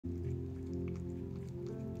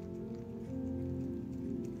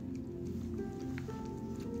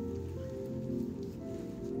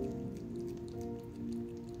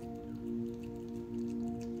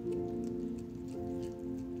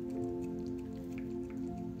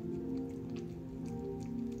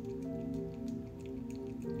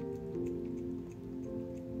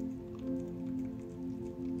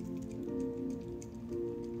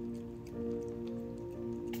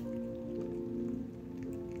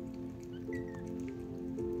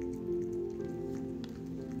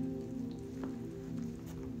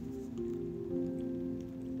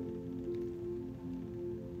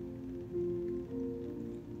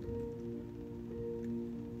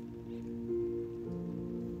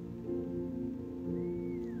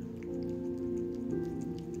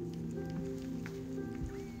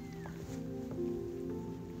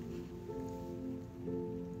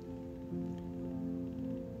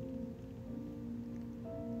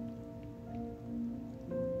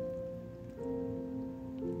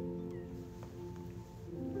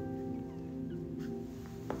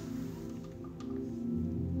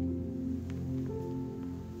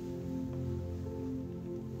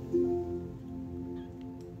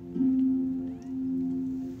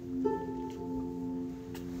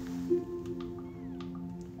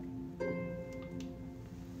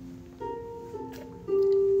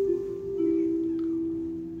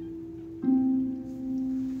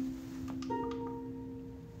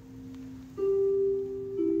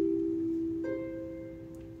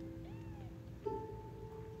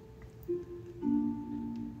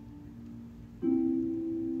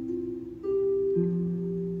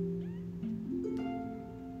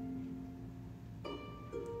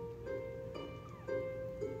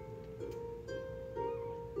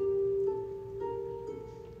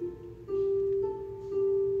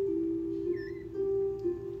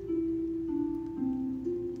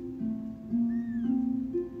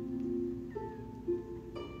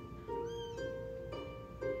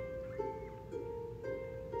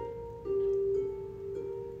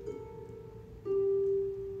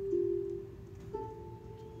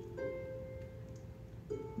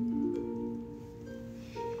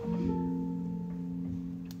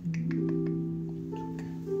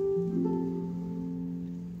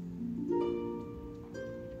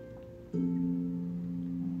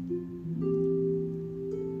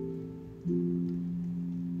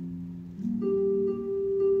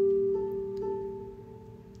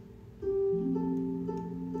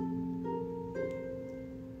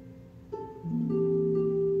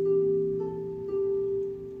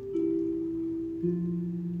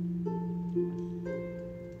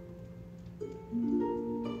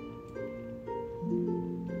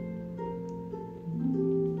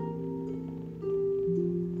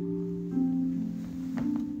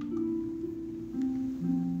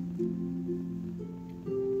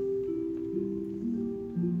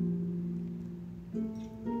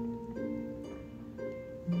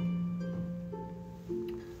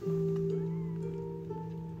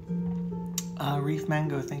Reef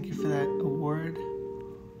Mango, thank you for that award.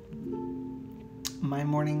 My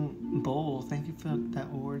Morning Bowl, thank you for that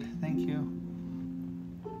award. Thank you.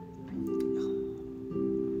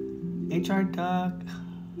 HR Duck,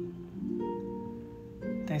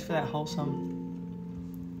 thanks for that wholesome.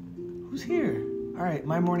 Who's here? All right,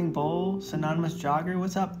 My Morning Bowl, Synonymous Jogger,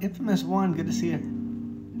 what's up? Infamous One, good to see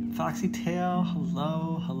you. Foxy Tail,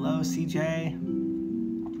 hello, hello, CJ.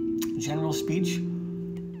 General Speech,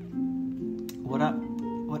 what up,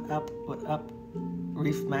 what up, what up?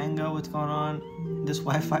 Reef Mango, what's going on? This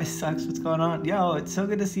Wi-Fi sucks, what's going on? Yo, it's so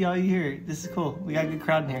good to see all you here. This is cool, we got a good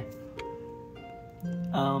crowd in here.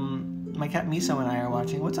 My cat Miso and I are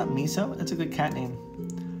watching. What's up, Miso? That's a good cat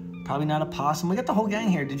name. Probably not a possum. We got the whole gang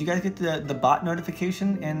here. Did you guys get the bot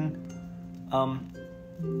notification? And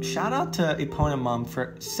shout out to Epona Mom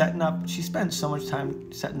for setting up. She spent so much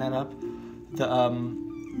time setting that up.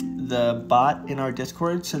 The bot in our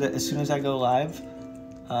Discord, so that as soon as I go live,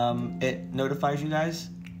 it notifies you guys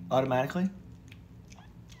automatically.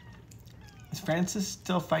 Is Francis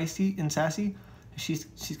still feisty and sassy? She's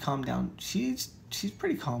calmed down. She's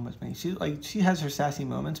pretty calm with me. She has her sassy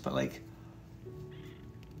moments, but like,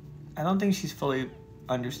 I don't think she's fully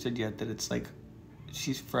understood yet that it's like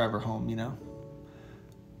she's forever home, you know?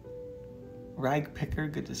 Rag Picker,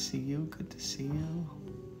 good to see you. Good to see you.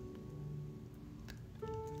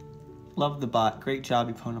 Love the bot. Great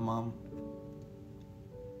job, Epona Mom.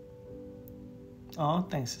 Oh,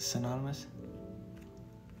 thanks, Synonymous.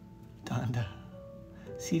 Donda.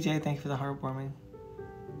 CJ, thank you for the heartwarming.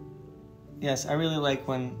 Yes, I really like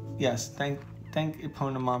when, yes, thank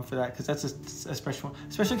Epona Mom for that, because that's a special one.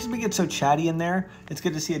 Especially because we get so chatty in there. It's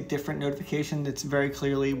good to see a different notification that's very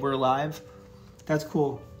clearly we're live. That's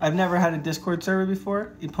cool. I've never had a Discord server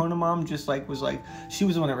before. Epona Mom just was she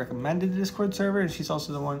was the one that recommended the Discord server, and she's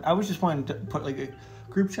also the one, I was just wanting to put like a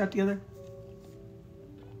group chat together.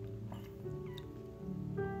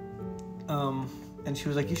 And she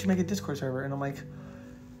was like, you should make a Discord server. And I'm like,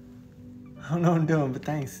 I don't know what I'm doing, but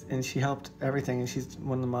thanks. And she helped everything, and she's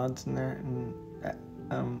one of the mods in there.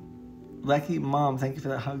 And Lucky Mom, thank you for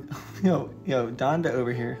that hug. Yo, Donda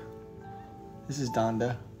over here. This is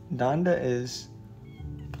Donda. Donda is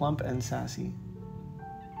plump and sassy.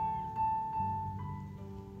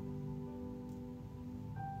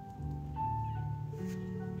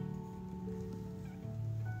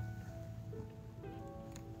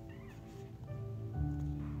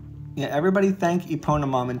 Yeah, everybody thank Epona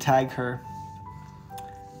Mom and tag her.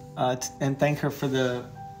 And thank her for the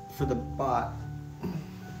bot.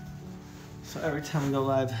 So every time we go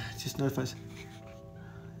live, it just notifies.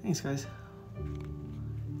 Thanks, guys.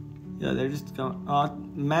 Yeah, they're just going. Oh,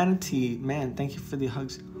 Manatee, man, thank you for the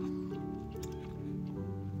hugs.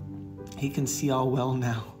 He can see all well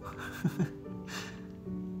now.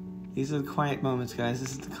 These are the quiet moments, guys.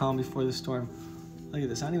 This is the calm before the storm. Look at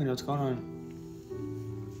this. I don't even know what's going on.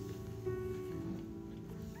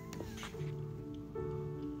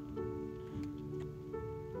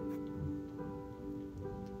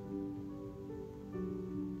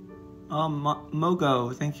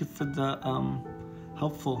 Mogo, thank you for the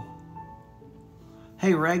helpful.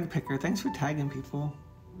 Hey, Rag Picker, thanks for tagging people.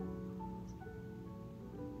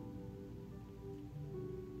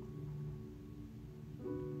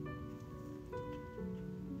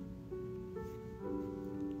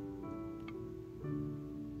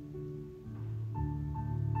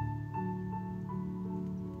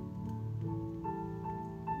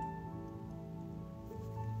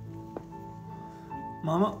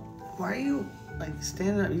 Mama, why are you like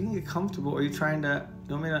standing up? You can get comfortable. Or are you trying to?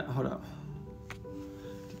 You want me to hold up?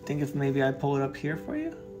 Think if maybe I pull it up here for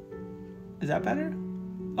you? Is that better?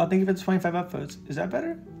 Oh, thank you for the 25 upvotes. Is that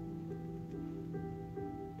better?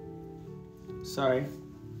 Sorry,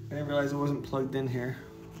 I didn't realize it wasn't plugged in here.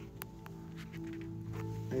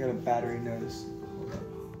 I got a battery notice. Hold up.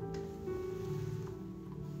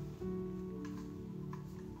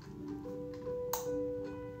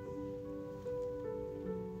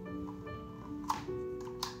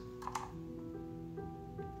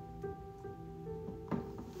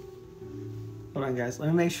 Hold on, guys. Let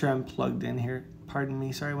me make sure I'm plugged in here. Pardon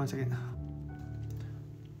me. Sorry, one second.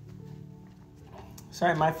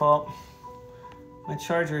 Sorry, my fault. My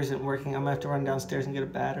charger isn't working. I'm gonna have to run downstairs and get a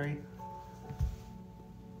battery.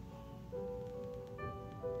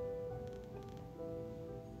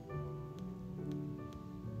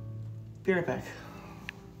 Be right back.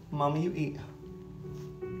 Mama, you eat.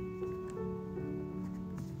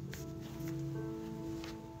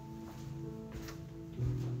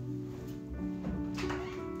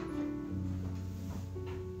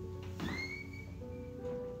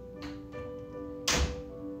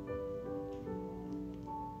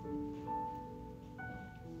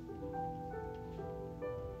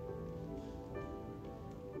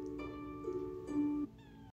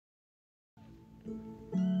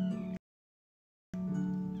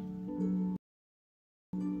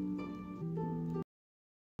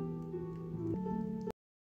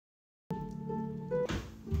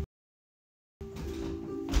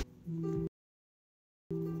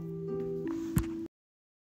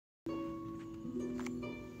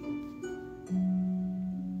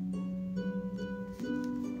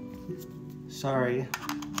 Sorry.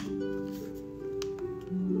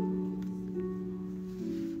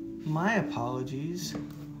 My apologies.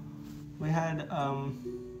 We had,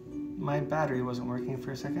 my battery wasn't working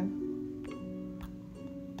for a second.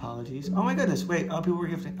 Apologies. Oh my goodness, wait, oh, people were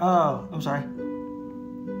gifting. Oh, I'm sorry.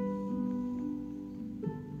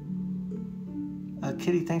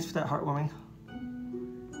 Kitty, thanks for that heartwarming.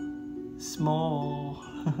 Small.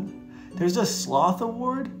 There's a sloth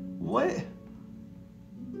award? What?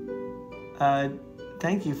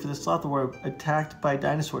 Thank you for the sloth award. Attacked by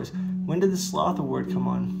dinosaurs. When did the sloth award come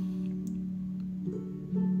on?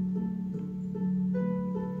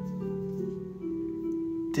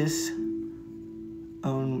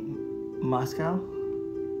 Moscow?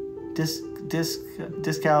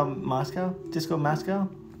 Disco Moscow?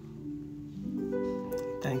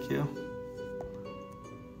 Thank you.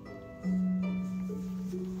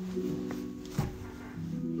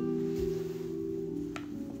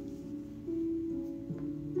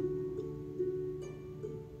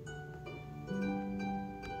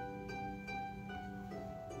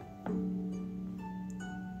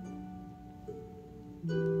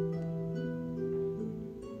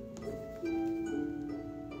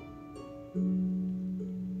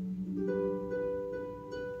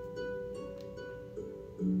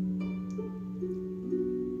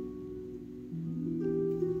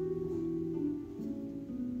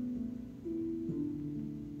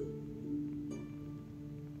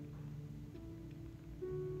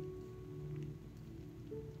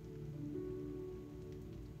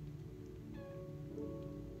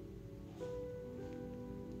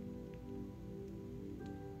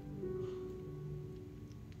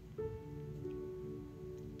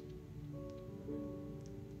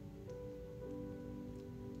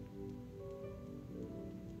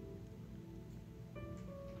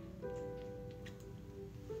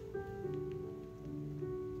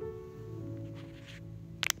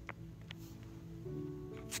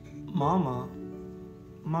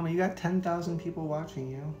 Mama, you got 10,000 people watching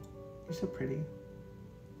you. You're so pretty.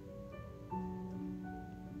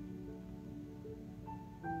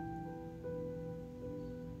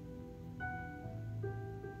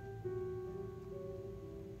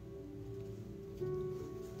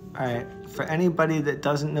 Alright, for anybody that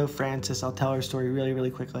doesn't know Frances, I'll tell her story really,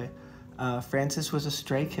 really quickly. Frances was a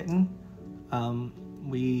stray kitten.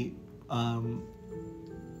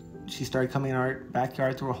 She started coming in our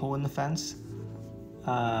backyard through a hole in the fence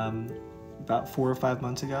about 4 or 5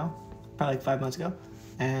 months ago, probably like 5 months ago.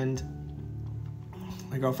 And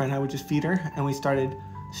my girlfriend and I would just feed her, and we started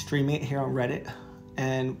streaming it here on Reddit.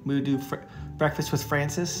 And we would do breakfast with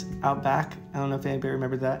Frances out back. I don't know if anybody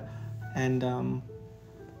remembered that. And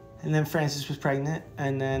then Frances was pregnant,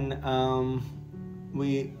 and then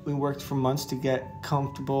we worked for months to get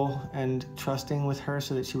comfortable and trusting with her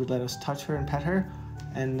so that she would let us touch her and pet her.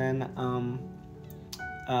 And then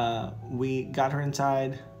we got her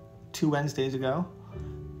inside 2 Wednesdays ago,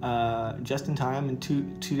 just in time, and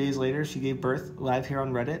two days later she gave birth live here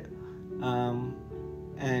on Reddit.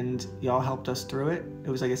 And y'all helped us through it. It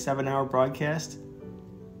was like a 7-hour broadcast.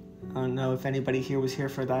 I don't know if anybody here was here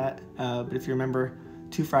for that, but if you remember,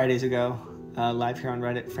 2 Fridays ago, live here on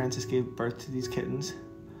Reddit, Frances gave birth to these kittens.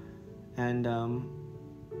 And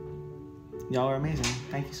y'all are amazing.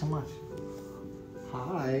 Thank you so much.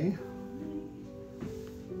 Hi.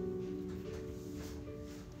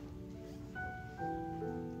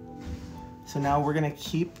 So now we're gonna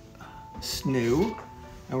keep Snoo,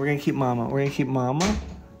 and we're gonna keep Mama. We're gonna keep Mama,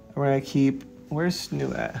 and we're gonna keep, where's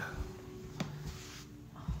Snoo at?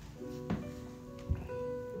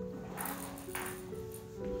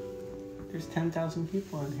 There's 10,000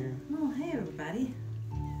 people on here. Oh, hey everybody.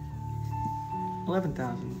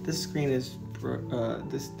 11,000. This screen is,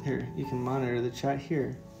 here, you can monitor the chat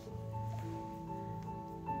here.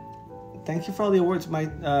 Thank you for all the awards.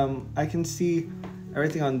 I can see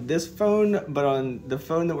everything on this phone, but on the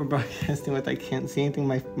phone that we're broadcasting with, I can't see anything.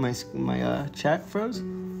 My chat froze.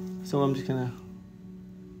 So I'm just gonna,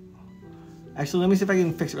 actually, let me see if I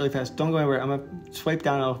can fix it really fast. Don't go anywhere. I'm gonna swipe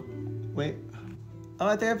down. Wait. Oh,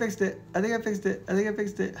 I think I fixed it. I think I fixed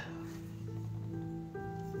it.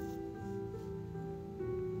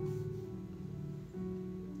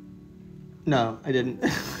 No, I didn't.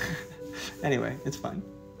 Anyway, it's fine.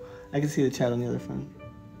 I can see the chat on the other phone.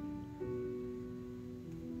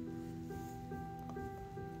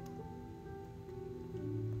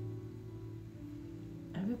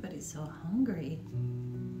 Everybody's so hungry.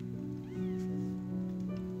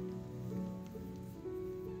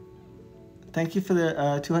 Thank you for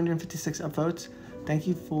the 256 upvotes. Thank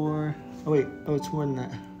you for, oh wait, oh it's more than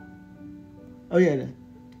that. Oh yeah,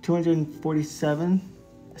 247,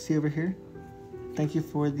 I see over here. Thank you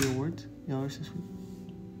for the awards. Y'all are so sweet.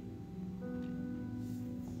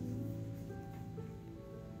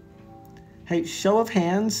 Hey, show of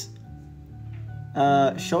hands.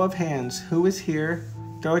 Show of hands. Who is here?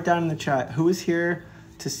 Throw it down in the chat. Who is here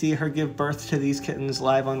to see her give birth to these kittens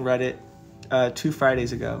live on Reddit 2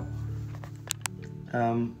 Fridays ago?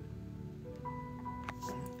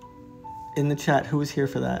 In the chat, who was here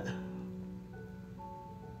for that?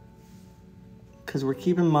 Because we're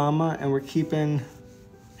keeping Mama and we're keeping...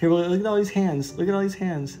 Here, look at all these hands. Look at all these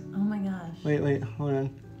hands. Oh my gosh. Wait, hold on.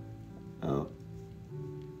 Oh.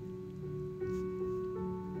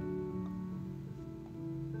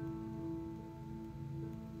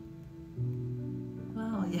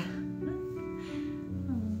 Wow, yeah.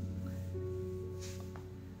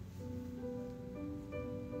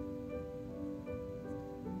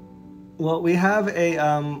 Well, we have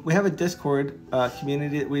a Discord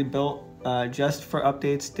community that we built just for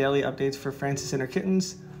updates, daily updates for Frances and her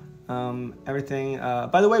kittens. Everything.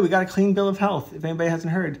 By the way, we got a clean bill of health. If anybody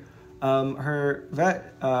hasn't heard, her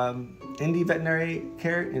vet, Indie Veterinary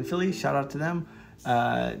Care in Philly. Shout out to them.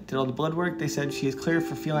 Did all the blood work. They said she is clear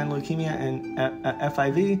for feline leukemia and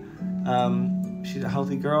FIV. She's a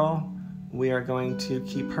healthy girl. We are going to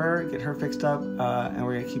keep her, get her fixed up, and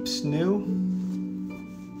we're gonna keep Snoo.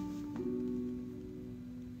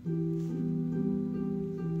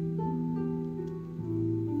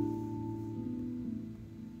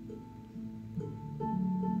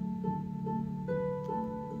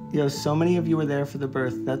 Yo, so many of you were there for the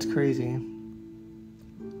birth. That's crazy.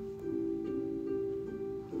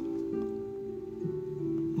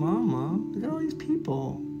 Mama, look at all these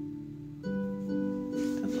people. I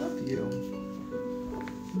love you.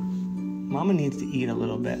 Mama needs to eat a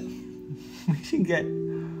little bit. We should get...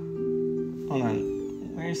 Hold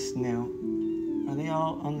on. Where's Snoo? Are they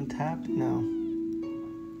all on the tap? No.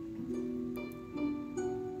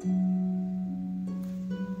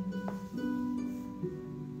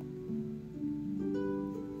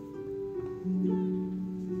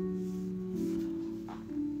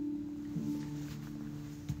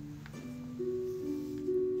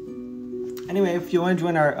 Anyway, if you want to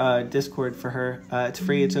join our Discord for her, it's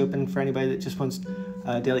free. It's open for anybody that just wants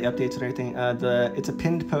daily updates and everything. It's a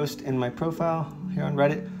pinned post in my profile here on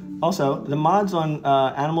Reddit. Also, the mods on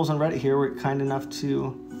Animals on Reddit here were kind enough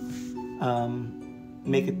to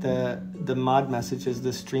make it the mod message as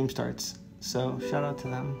the stream starts. So shout out to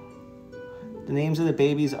them. The names of the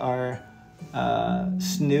babies are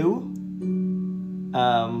Snoo,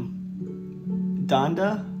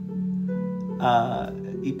 Donda,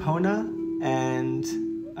 Epona, and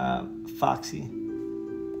Foxy.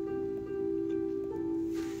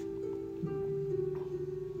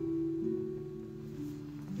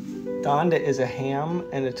 Donda is a ham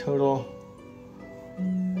and a total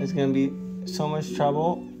is gonna be so much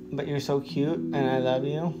trouble, but you're so cute and I love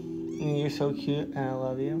you. And you're so cute and I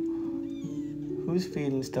love you. Who's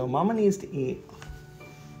feeding still? Mama needs to eat.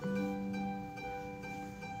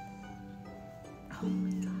 Oh my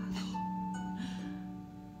gosh.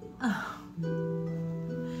 Oh.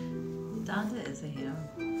 Donda is a ham.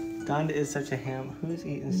 Donda is such a ham. Who's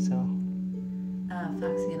eating still?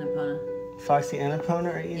 Foxy and Epona. Foxy and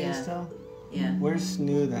Epona are eating Yeah. still? Yeah. Where's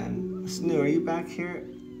Snoo then? Snoo, are you back here?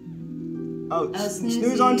 Oh, Snoozy.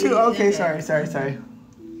 Snoo's on too. Okay, Okay. sorry.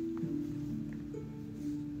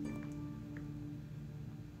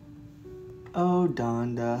 Oh,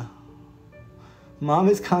 Donda. Mom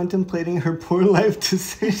is contemplating her poor life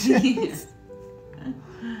decisions.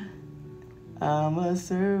 I'm a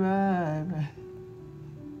survivor.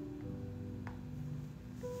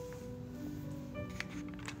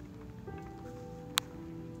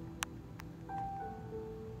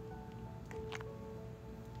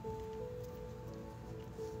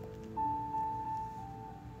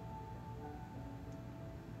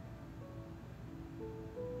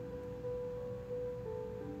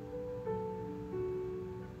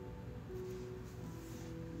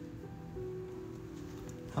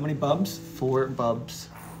 How many bubs? 4 bubs.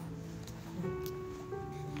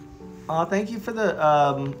 Thank you for the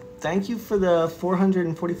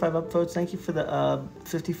 445 upvotes. Thank you for the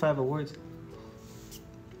 55 awards.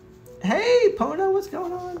 Hey, Pona, what's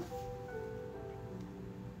going on?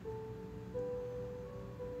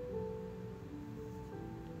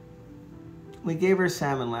 We gave her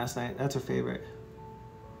salmon last night. That's her favorite.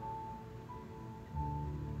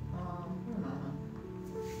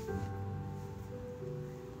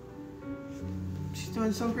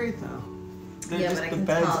 Doing so great though. Yeah, but I the can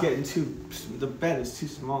bed's tell. getting the bed is too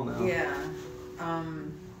small now. Yeah.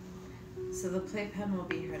 So the playpen will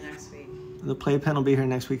be here next week. The playpen will be here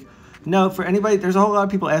next week. No, for anybody, there's a whole lot of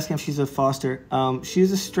people asking if she's a foster.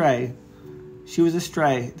 She's a stray. She was a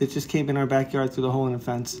stray that just came in our backyard through the hole in the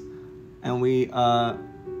fence, and we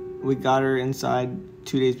got her inside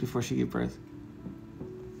 2 days before she gave birth.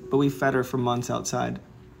 But we fed her for months outside.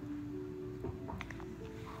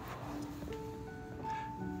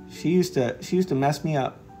 She used to mess me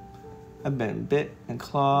up. I've been bit and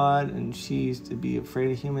clawed, and she used to be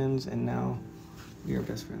afraid of humans, and now we are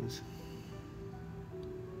best friends.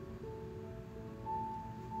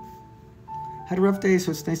 Had a rough day,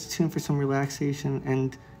 so it's nice to tune for some relaxation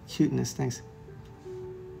and cuteness. Thanks.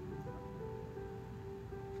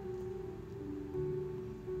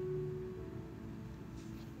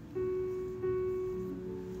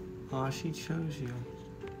 Aw, she chose you.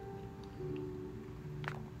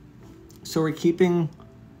 So we're keeping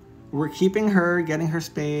her, getting her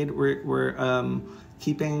spayed. We're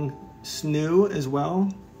keeping Snoo as well,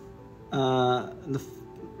 the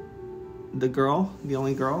girl, the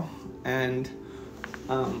only girl, and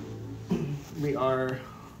we are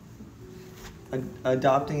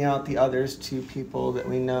adopting out the others to people that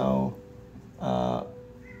we know,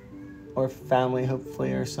 or family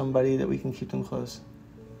hopefully, or somebody that we can keep them close.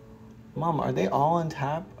 Mama, are they all on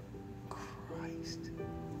tap? Christ,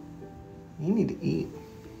 you need to eat.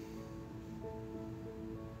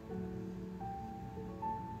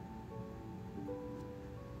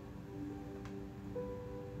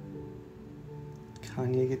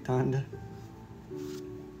 Kanye Gitanda.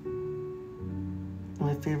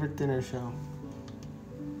 My favorite dinner show.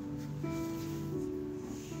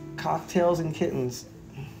 Cocktails and Kittens.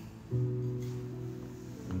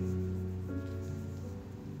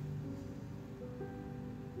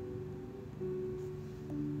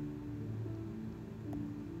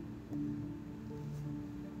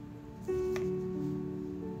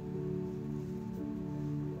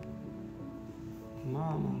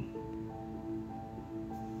 Mama.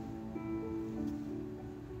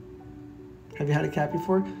 Have you had a cat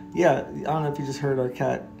before? Yeah, I don't know if you just heard our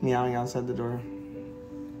cat meowing outside the door.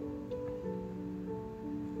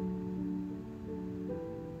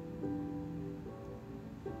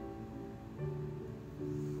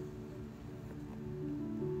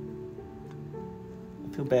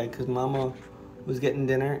 I feel bad because Mama was getting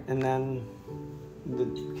dinner and then the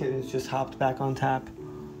kittens just hopped back on tap.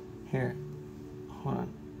 Here, hold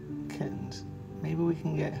on. Kittens. Maybe we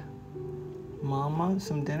can get Mama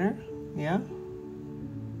some dinner? Yeah?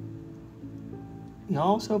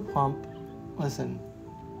 Y'all so plump. Listen,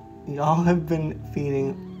 y'all have been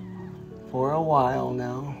feeding for a while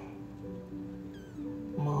now.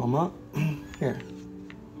 Mama, here,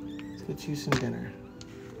 let's get you some dinner.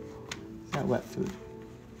 That wet food.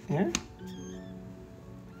 Here?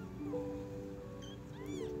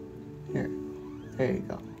 Here, there you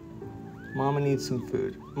go. Mama needs some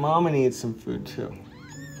food. Mama needs some food too.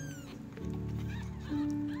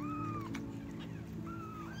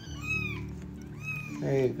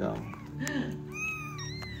 There you go.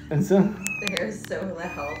 And so They're so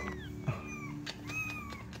loud.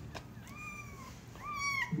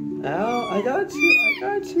 Oh, I got you. I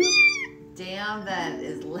got you. Damn, that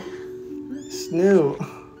is loud. Snoo.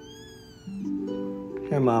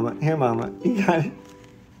 Here, Mama. Here, Mama. You got it.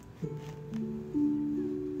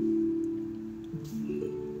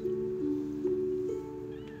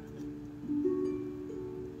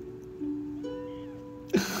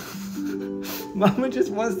 Mama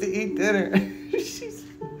just wants to eat dinner. She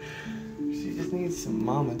just needs some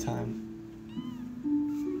mama time.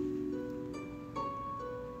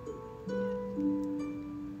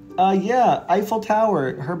 Yeah, Eiffel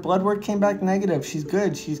Tower. Her blood work came back negative. She's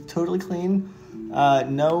good. She's totally clean.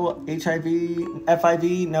 No HIV,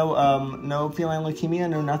 FIV, no feline leukemia,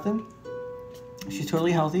 no nothing. She's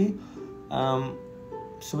totally healthy.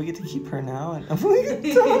 So we get to keep her now. And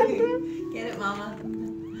Get it, Mama.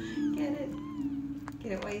 Get it.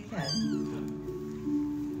 Get it while you can.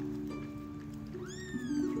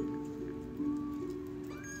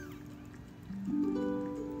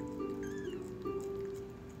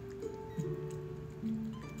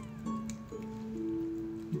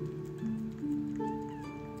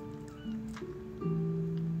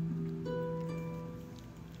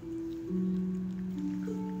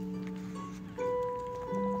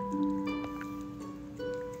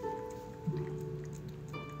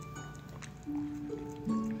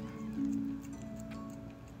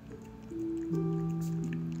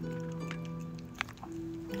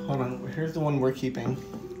 Hold on, here's the one we're keeping.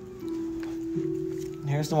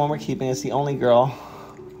 Here's the one we're keeping. It's the only girl.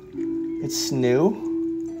 It's Snoo.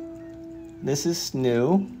 This is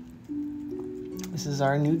Snoo. This is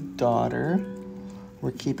our new daughter.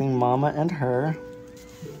 We're keeping Mama and her.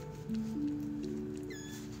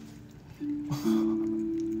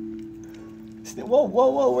 Whoa, whoa,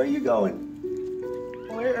 whoa, where are you going?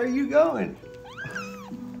 Where are you going?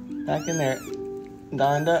 Back in there.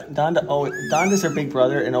 Donda's her big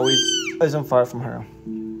brother and always isn't far from her.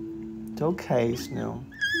 It's okay, Snoo.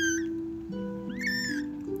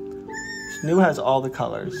 Snoo has all the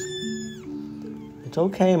colors. It's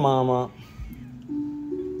okay, Mama.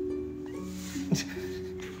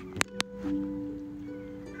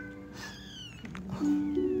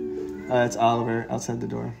 It's Oliver outside the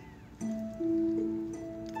door.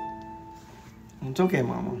 It's okay,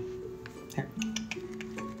 Mama. Here.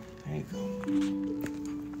 There you go.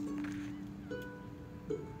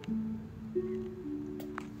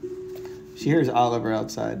 She hears Oliver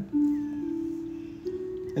outside.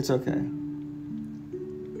 It's okay.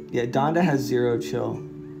 Yeah, Donda has zero chill.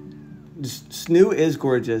 Snoo is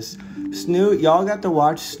gorgeous. Snoo, y'all got to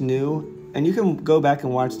watch Snoo, and you can go back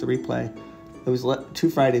and watch the replay. It was 2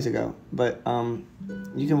 Fridays ago, but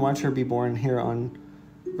you can watch her be born here on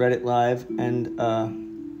Reddit Live, and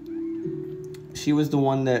she was the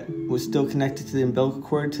one that was still connected to the umbilical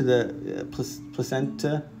cord, to the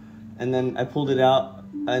placenta, and then I pulled it out,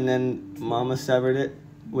 and then Mama severed it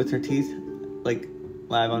with her teeth, like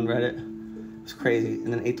live on Reddit. It was crazy,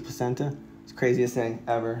 and then ate the placenta. It's the craziest thing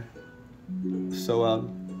ever. So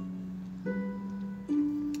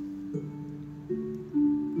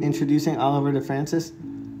introducing Oliver to Francis.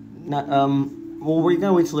 Not well, we're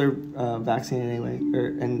gonna wait till they're vaccinated anyway,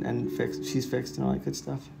 and fixed. She's fixed and all that good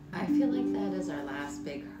stuff. I feel like that is our last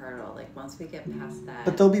big hurdle. Like once we get past that,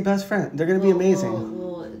 But they'll be best friends. They're gonna be amazing.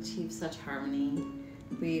 We'll achieve such harmony.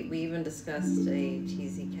 We even discussed a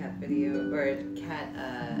cheesy cat video or a cat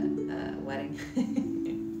wedding.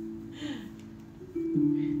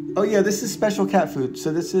 Oh yeah, this is special cat food.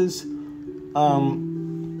 So this is,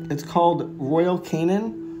 it's called Royal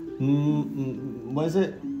Canin. What is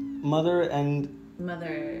it? Mother and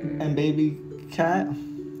baby cat.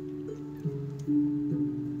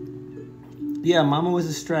 Yeah, Mama was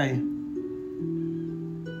a stray.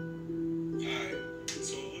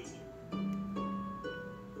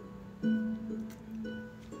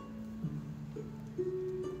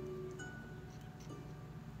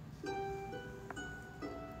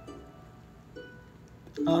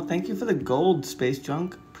 Oh, thank you for the gold, Space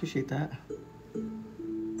Junk. Appreciate that.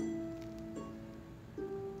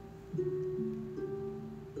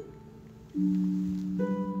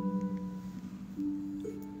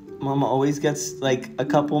 Mama always gets like a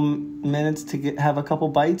couple minutes to have a couple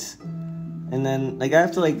bites, and then like I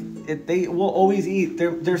have to they will always eat.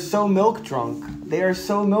 They're so milk drunk. They are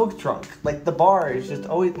so milk drunk. Like the bar is just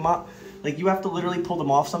always like you have to literally pull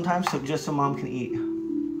them off sometimes so Mom can eat.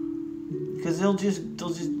 Because they'll just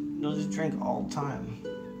drink all the time.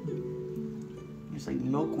 It's like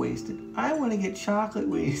milk wasted. I want to get chocolate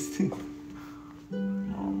wasted.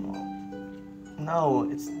 No,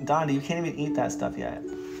 it's Donda. You can't even eat that stuff yet.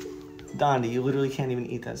 Donda, you literally can't even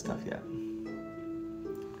eat that stuff yet.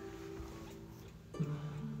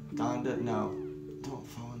 Donda, no, don't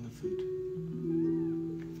fall in the food.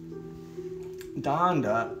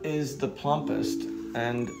 Donda is the plumpest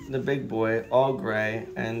and the big boy, all gray,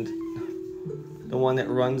 and the one that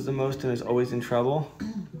runs the most and is always in trouble.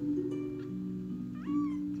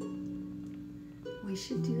 We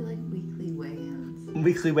should do like weekly weigh-ins.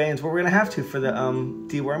 Weekly weigh-ins. Well, we're gonna have to for the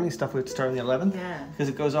deworming stuff. We have to start on the 11th. Yeah. Because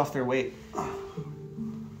it goes off their weight.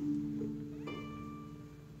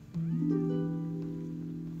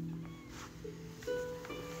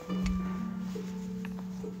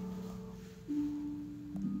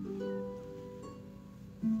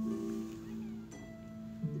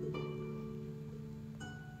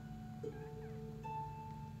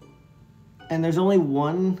 And there's only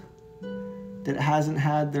one that hasn't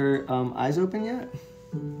had their eyes open yet.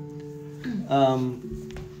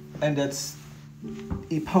 And that's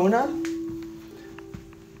Epona.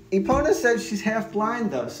 Epona said she's half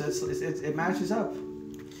blind though, so it matches up,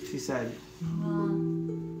 she said.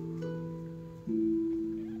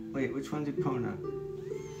 Wait, which one's Epona?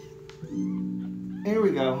 Here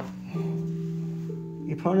we go.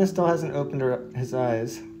 Epona still hasn't opened his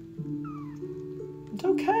eyes. It's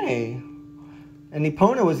okay. And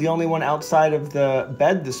Epona was the only one outside of the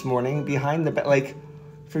bed this morning, behind the bed. Like,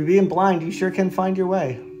 for being blind, you sure can find your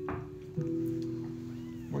way.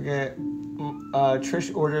 We're gonna,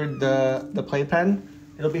 Trish ordered the playpen.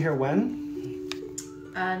 It'll be here when?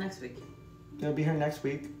 Next week. It'll be here next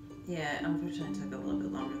week. Yeah, unfortunately it took a little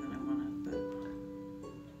bit longer than I wanted, but...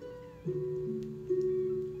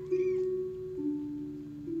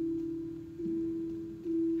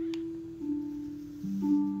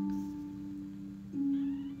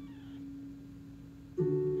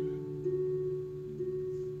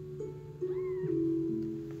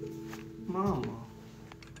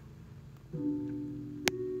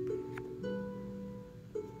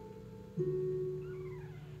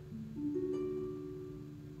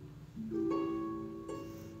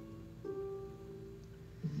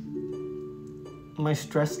 My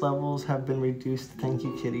stress levels have been reduced. Thank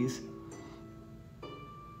you, kitties.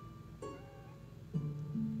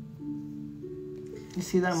 You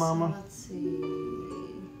see that, Mama?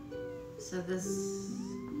 So let's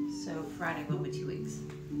see. So Friday will be 2 weeks.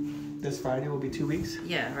 This Friday will be 2 weeks?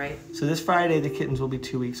 Yeah, right? So this Friday, the kittens will be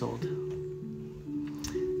 2 weeks old.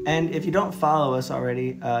 And if you don't follow us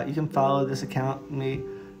already, you can follow this account. Me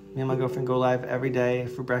and my girlfriend go live every day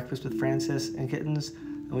for breakfast with Francis and kittens.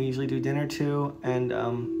 And we usually do dinner too. And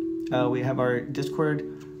we have our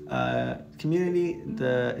Discord community.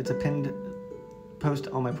 It's a pinned post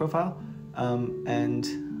on my profile. And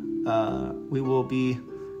we will be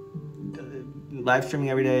live streaming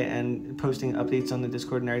every day and posting updates on the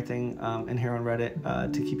Discord and everything, and here on Reddit,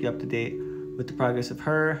 to keep you up to date with the progress of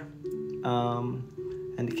her, and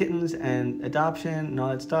the kittens and adoption and all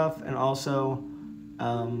that stuff. And also,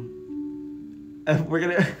 we're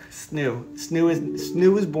gonna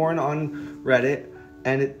Snoo was born on Reddit,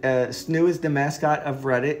 and Snoo is the mascot of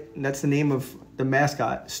Reddit. And that's the name of the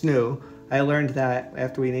mascot, Snoo. I learned that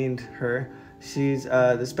after we named her. She's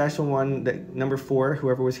the special one, that number 4,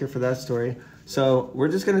 whoever was here for that story. So we're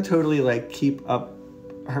just gonna totally like keep up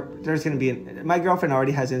her. There's gonna be my girlfriend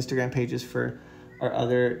already has Instagram pages for our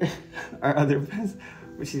other friends.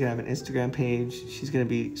 She's gonna have an Instagram page. She's gonna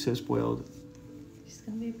be so spoiled. She's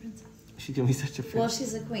gonna be a princess. She's gonna be such a princess. Well,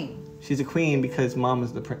 she's a queen. She's a queen because mom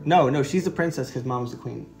is the prince. No, she's the princess because mom's the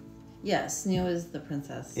queen. Yes, Snoo is the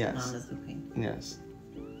princess. Yes. Mom is the queen. Yes.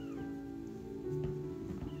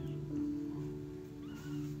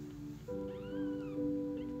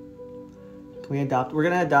 We're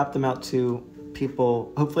gonna adopt them out to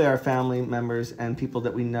people, hopefully our family members and people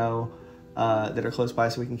that we know that are close by,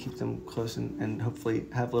 so we can keep them close and hopefully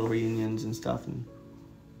have little reunions and stuff. And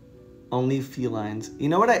only felines. You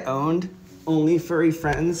know what I owned?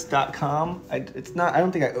 Onlyfurryfriends.com. I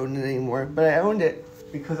don't think I own it anymore, but I owned it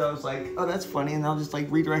because I was like, oh, that's funny, and I'll just like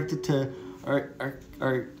redirect it to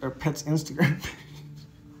our pet's Instagram.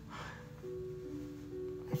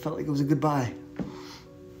 I felt like it was a good buy.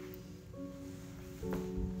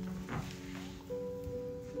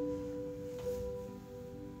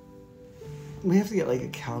 We have to get like a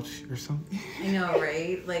couch or something. I know,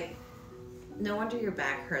 right? Like, no wonder your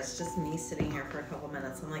back hurts. Just me sitting here for a couple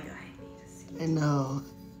minutes. I'm like, I need a seat. I know.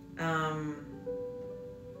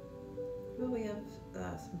 Well, we have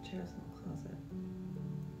some chairs in the closet.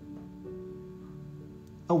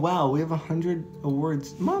 Oh wow, we have 100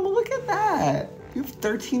 awards. Mama, look at that. You have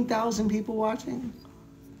 13,000 people watching.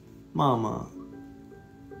 Mama.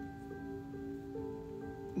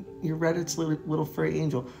 You're Reddit's little furry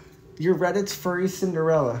angel. You're Reddit's furry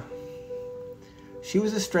Cinderella. She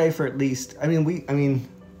was a stray for at least,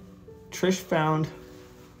 Trish found,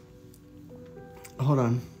 hold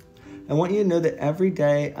on. I want you to know that every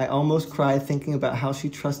day I almost cry thinking about how she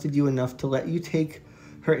trusted you enough to let you take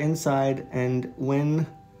her inside, and when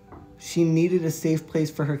she needed a safe place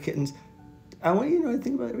for her kittens. I want you to know I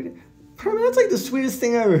think about it every day. Perma, that's like the sweetest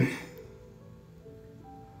thing ever.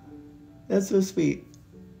 That's so sweet.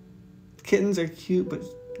 Kittens are cute, but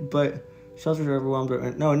shelters are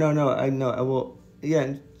overwhelmed. No, I know. I will.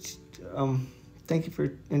 Yeah. Thank you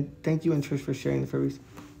and Trish for sharing the furries.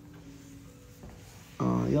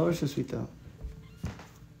 Y'all are so sweet though.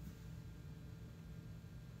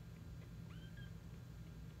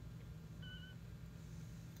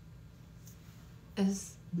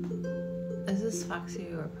 Is this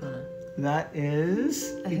Foxy or Epona? That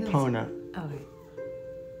is Epona. Okay.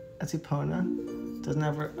 That's Epona. Doesn't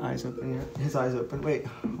have her eyes open yet. His eyes open. Wait,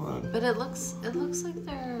 hold on. But it looks like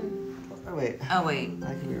they're. Oh wait. Oh wait.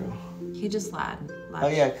 I could be wrong. He just lied. Oh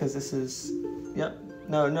yeah, because this is. Yep.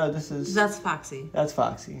 No, this is. That's Foxy. That's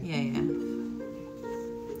Foxy. Yeah.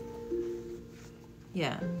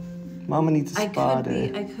 Yeah. Mama needs to spot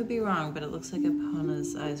it. I could be wrong, but it looks like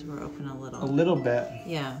Epona's eyes were open a little. A little bit.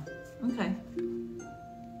 Yeah. Okay.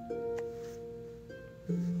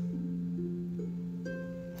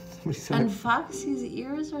 And Foxy's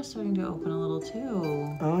ears are starting to open a little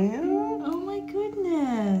too. Oh yeah? Oh my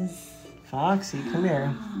goodness. Foxy, come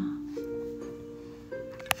here.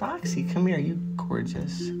 Foxy, come here, you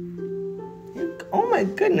gorgeous. Oh my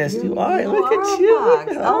goodness, you are. Look at you.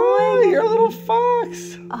 Fox. Oh, you're a little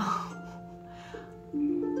fox. Oh.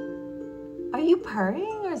 Are you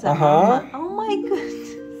purring or is that Mama? Oh my goodness.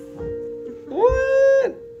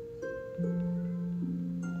 What?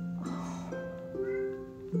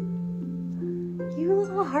 You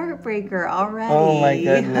little heartbreaker already. Oh my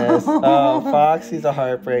goodness. Oh, Foxy's a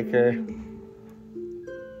heartbreaker.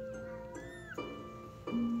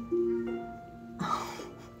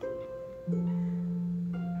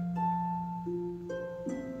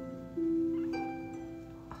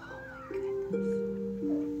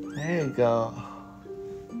 go.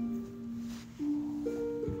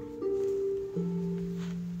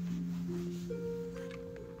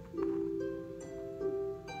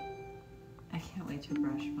 I can't wait to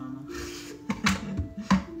brush, Mama.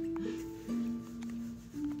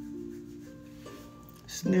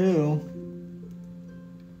 Snoo.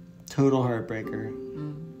 Total heartbreaker.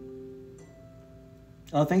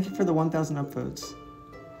 Oh, thank you for the 1,000 upvotes.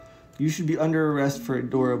 You should be under arrest for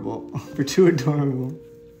adorable. For too adorable.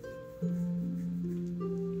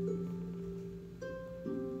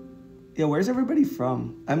 Yeah, where's everybody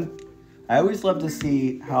from? I always love to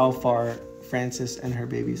see how far Frances and her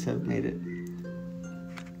babies have made it.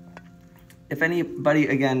 If anybody,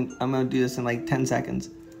 again, I'm gonna do this in like 10 seconds.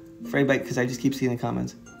 For anybody, because I just keep seeing the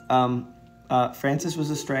comments. Frances was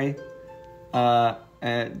a stray.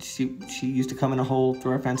 She used to come in a hole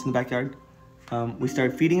through our fence in the backyard. We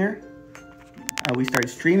started feeding her. We started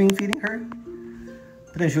streaming feeding her.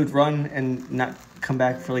 But then she would run and not come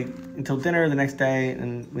back for like until dinner the next day,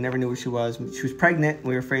 and we never knew where she was. She was pregnant.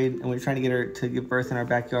 We were afraid, and we were trying to get her to give birth in our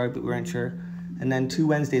backyard, but we weren't sure. And then 2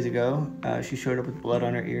 Wednesdays ago, she showed up with blood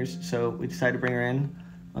on her ears, so we decided to bring her in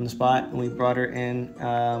on the spot, and we brought her in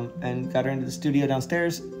and got her into the studio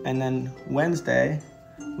downstairs. And then Wednesday,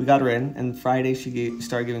 we got her in, and Friday she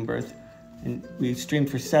started giving birth. And we streamed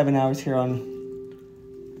for 7 hours here on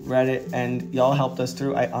Reddit, and y'all helped us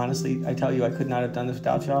through. I tell you, I could not have done this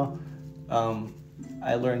without y'all.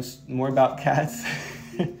 I learned more about cats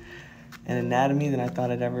and anatomy than I thought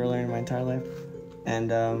I'd ever learn in my entire life.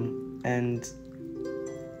 And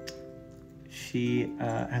she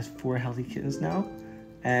has 4 healthy kittens now,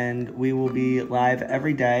 and we will be live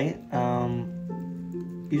every day,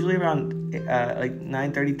 usually around like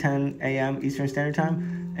 9:30, 10 a.m. Eastern Standard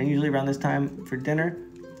Time, and usually around this time for dinner.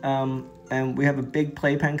 And we have a big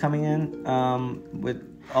playpen coming in with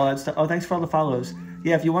all that stuff. Oh, thanks for all the follows.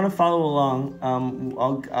 Yeah, if you want to follow along,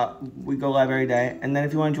 we go live every day. And then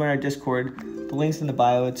if you want to join our Discord, the link's in the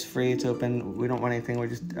bio. It's free. It's open. We don't want anything. We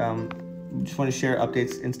just want to share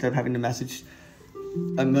updates instead of having to message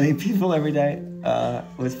a million people every day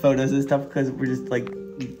with photos and stuff, because we're just like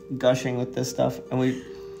gushing with this stuff. And we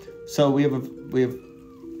have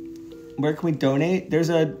where can we donate?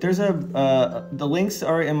 The links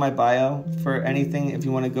are in my bio for anything if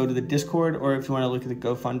you want to go to the Discord or if you want to look at the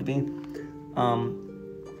GoFundMe.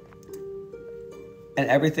 And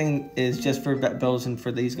everything is just for vet bills and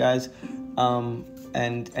for these guys.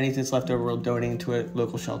 And anything that's left over we'll donate to a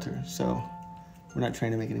local shelter. So we're not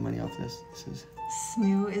trying to make any money off this.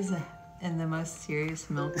 Snoo is in the most serious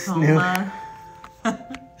milk coma.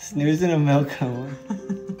 Snoo's in a milk coma.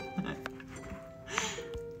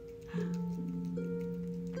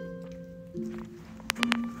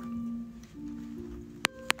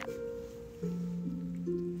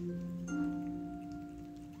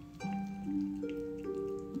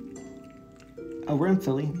 Oh, we're in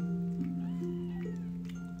Philly.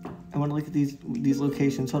 I want to look at these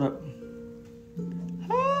locations. Hold up.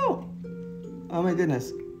 Oh! Oh my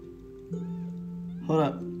goodness. Hold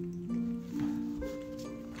up.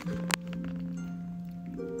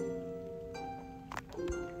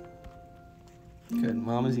 Good.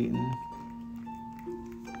 Mama's eating.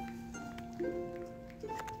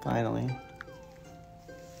 Finally.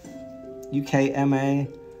 UK, MA,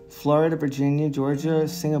 Florida, Virginia, Georgia,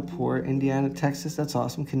 Singapore, Indiana, Texas. That's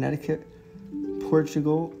awesome. Connecticut,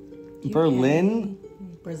 Portugal, UK, Berlin,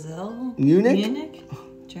 Brazil, Munich,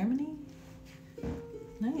 Germany.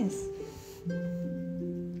 Nice.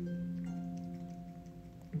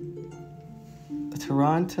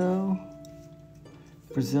 Toronto,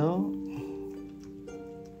 Brazil,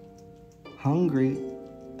 Hungary.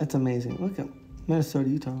 That's amazing. Look at Minnesota,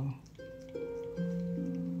 Utah.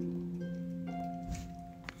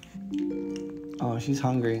 Oh, she's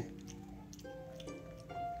hungry.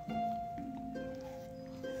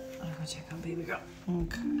 I'll go check on baby girl.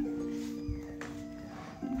 Okay.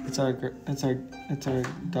 It's our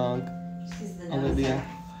dog, Olivia.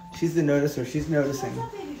 She's the noticer. She's noticing.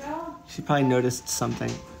 She probably noticed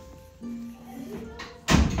something.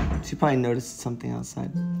 She probably noticed something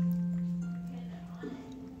outside.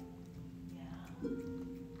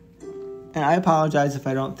 And I apologize if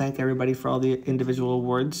I don't thank everybody for all the individual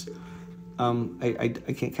awards. I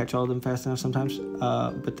can't catch all of them fast enough sometimes.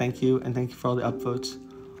 But thank you, and thank you for all the upvotes.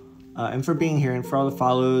 And for being here, and for all the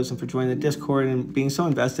follows, and for joining the Discord, and being so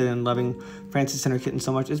invested in loving Frances and her kitten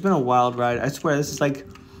so much. It's been a wild ride. I swear, this is like,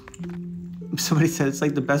 somebody said it's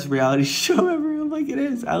like the best reality show ever. I'm like, it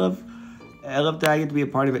is. I love that I get to be a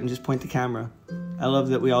part of it and just point the camera. I love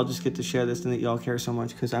that we all just get to share this and that you all care so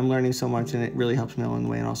much, because I'm learning so much and it really helps me along the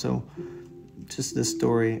way. And also just this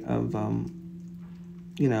story of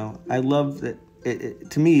you know, I love that.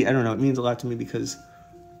 To me, I don't know, it means a lot to me because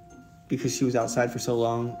she was outside for so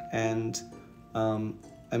long. And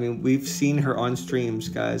I mean, we've seen her on streams,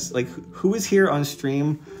 guys. Like, who was here on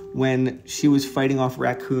stream when she was fighting off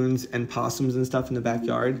raccoons and possums and stuff in the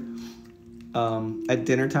backyard at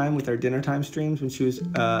dinner time, with our dinner time streams when she was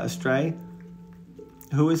a stray?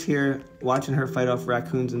 Who was here watching her fight off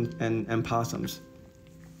raccoons and possums?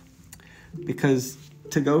 Because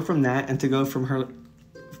to go from that, and to go from her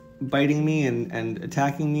biting me and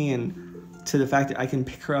attacking me, and to the fact that I can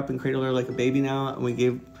pick her up and cradle her like a baby now, and we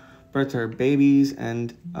gave birth to her babies,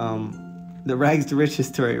 and the rags to riches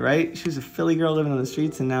story, right? She was a Philly girl living on the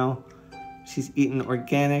streets, and now she's eating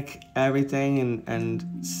organic everything,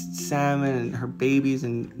 and salmon and her babies,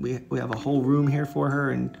 and we have a whole room here for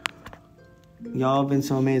her, and y'all have been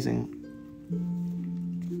so amazing.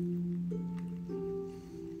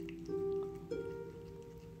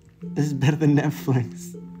 This is better than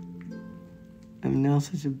Netflix. I'm now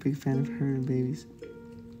such a big fan of her and babies.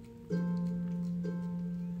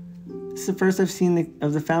 This is the first I've seen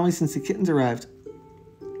of the family since the kittens arrived.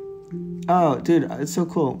 Oh, dude, it's so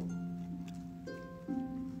cool.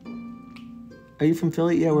 Are you from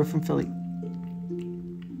Philly? Yeah, we're from Philly.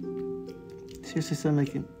 Seriously, sound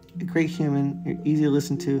like a great human. You're easy to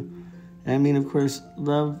listen to. And I mean, of course,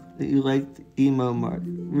 love that you liked emo Mark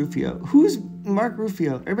Rufio. Who's Mark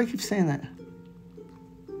Rufio? Everybody keeps saying that.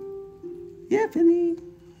 Yeah, Vinny.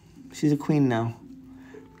 She's a queen now.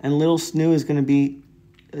 And little Snoo is going to be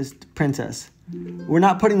a princess. We're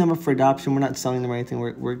not putting them up for adoption. We're not selling them or anything.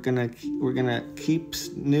 We're gonna keep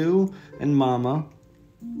Snoo and Mama.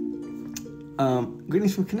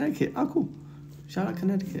 Greetings from Connecticut. Oh, cool. Shout out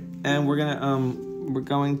Connecticut. And we're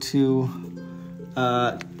going to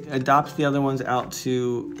adopt the other ones out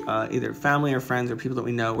to either family or friends or people that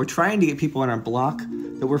we know. We're trying to get people on our block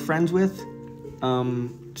that we're friends with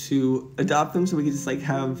to adopt them, so we can just like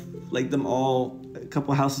have like them all a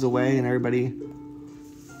couple houses away and everybody.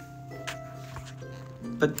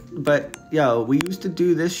 But yo, we used to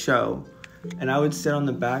do this show, and I would sit on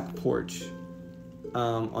the back porch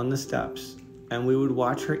on the steps, and we would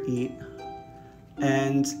watch her eat,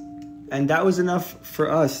 and that was enough for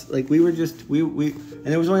us. Like, we were just we and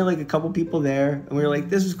there was only like a couple people there, and we were like,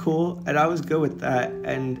 this is cool, and I was good with that.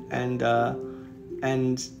 And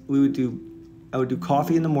I would do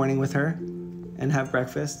coffee in the morning with her and have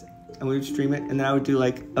breakfast, and we would stream it, and then I would do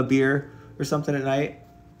like a beer or something at night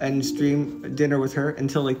and stream dinner with her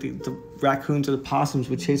until like the raccoons or the possums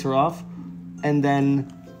would chase her off. And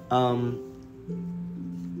then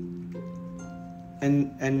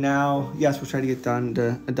and now, yes, we're trying to get Don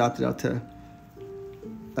to adopt it out to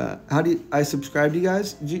how do I subscribe to you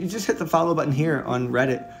guys? You just hit the follow button here on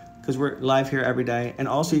Reddit, because we're live here every day. And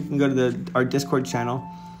also you can go to our Discord channel.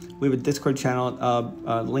 We have a Discord channel.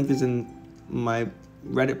 The link is in my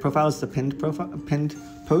Reddit profile. It's the pinned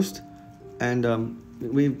post. And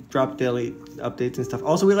we drop daily updates and stuff.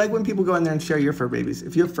 Also, we like when people go in there and share your fur babies.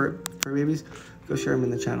 If you have fur babies, go share them in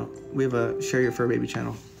the channel. We have a Share Your Fur Baby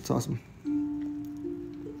channel. It's awesome.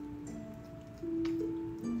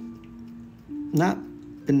 Not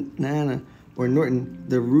banana or Norton,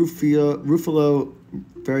 the Ruffalo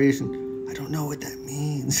variation. I don't know what that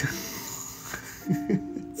means.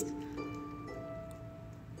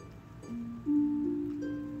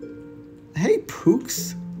 Hey,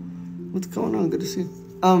 Pooks. What's going on? Good to see you.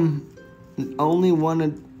 Only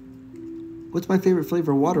wanted... What's my favorite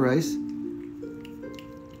flavor? Water ice.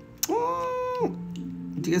 Oh,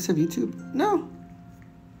 do you guys have YouTube? No.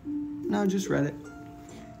 No, just Reddit.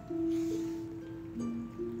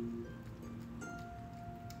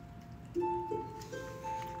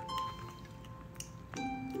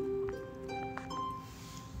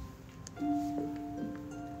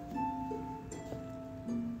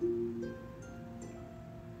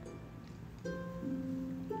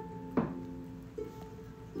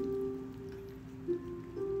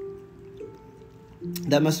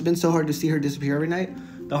 That must have been so hard to see her disappear every night.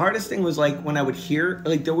 The hardest thing was like when I would hear,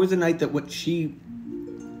 like there was a night that she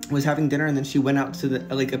was having dinner and then she went out to the,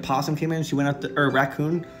 like a possum came in and she went out or a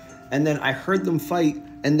raccoon, and then I heard them fight,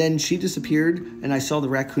 and then she disappeared and I saw the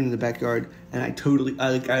raccoon in the backyard, and I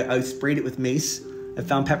sprayed it with mace. I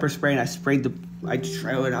found pepper spray and I sprayed I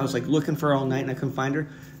was like looking for her all night and I couldn't find her.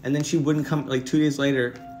 And then she wouldn't come, like 2 days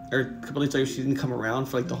later or a couple days later, she didn't come around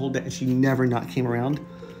for like the whole day, and she never not came around.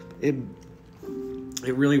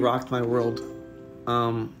 It really rocked my world.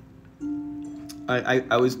 I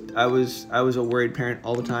was a worried parent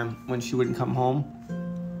all the time when she wouldn't come home,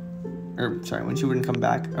 or sorry, when she wouldn't come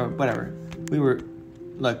back or whatever. We were,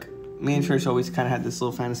 look, me and Trish always kind of had this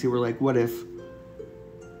little fantasy. We're like, what if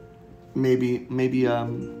maybe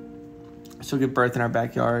she'll give birth in our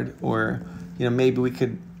backyard, or maybe we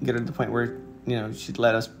could get her to the point where she'd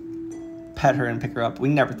let us pet her and pick her up. We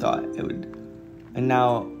never thought it would, and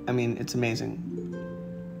now I mean it's amazing.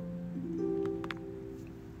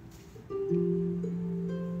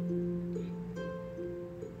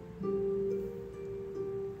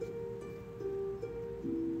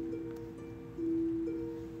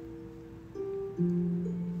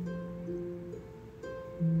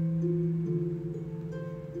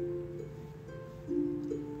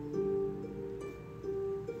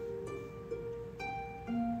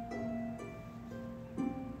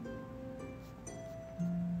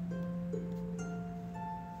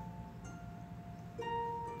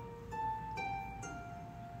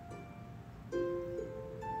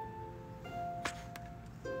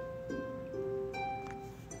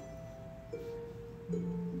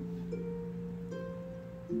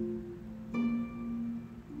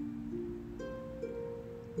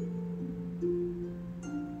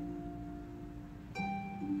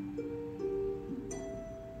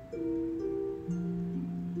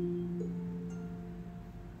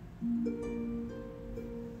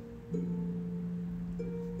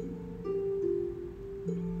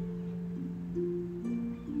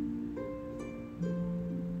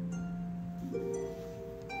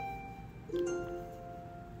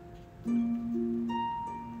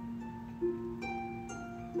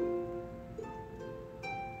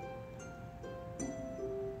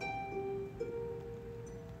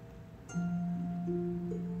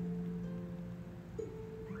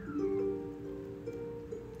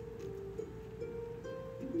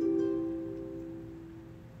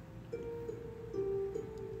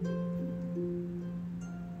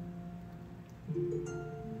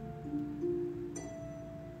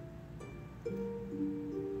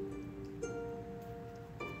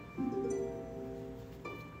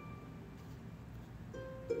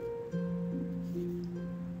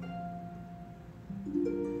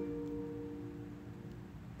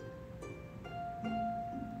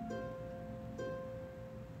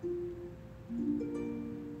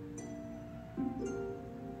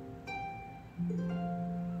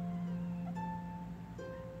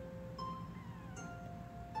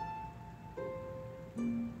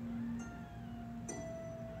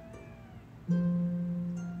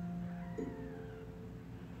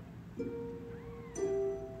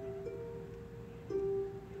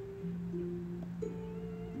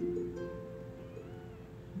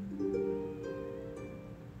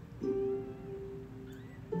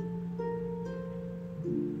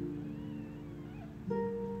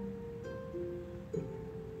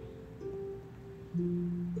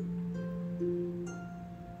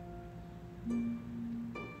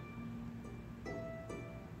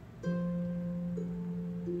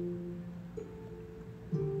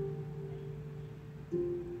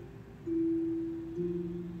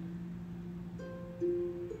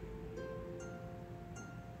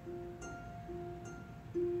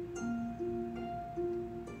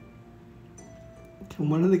 Can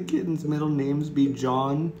one of the kittens' middle names be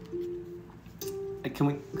John? Can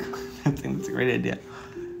we? I think that's a great idea.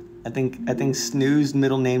 I think Snoo's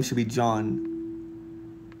middle name should be John.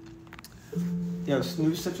 Yo,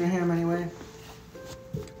 Snoo's such a ham anyway.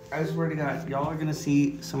 I swear to God, y'all are gonna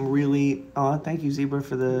see some really. Oh, thank you, Zebra,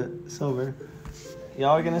 for the silver.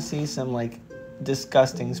 Y'all are gonna see some like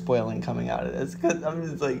disgusting spoiling coming out of this. Cause I'm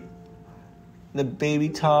just like the baby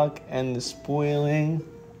talk and the spoiling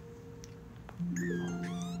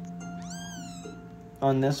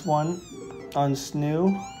on this one, on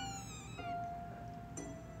Snoo.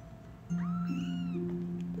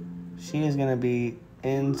 She is gonna be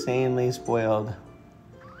insanely spoiled.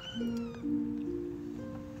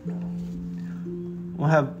 We'll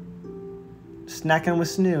have snacking with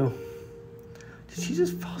Snoo. Did she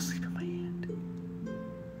just fall asleep in my hand?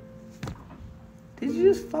 Did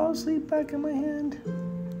you just fall asleep back in my hand?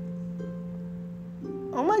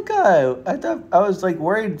 Oh my God! I was like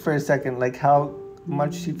worried for a second, like how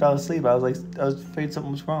much she fell asleep. I was afraid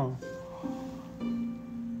something was wrong.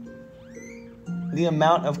 The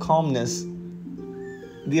amount of calmness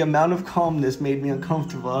made me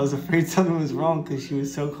uncomfortable. I was afraid something was wrong because she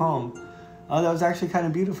was so calm. Oh, that was actually kind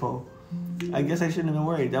of beautiful. I guess I shouldn't have been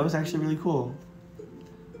worried. That was actually really cool.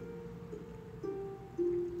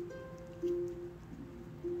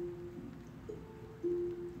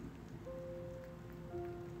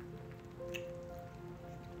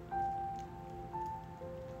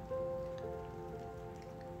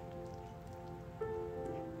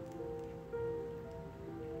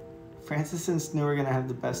 Francis and Snoo are gonna have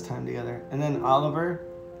the best time together. And then Oliver.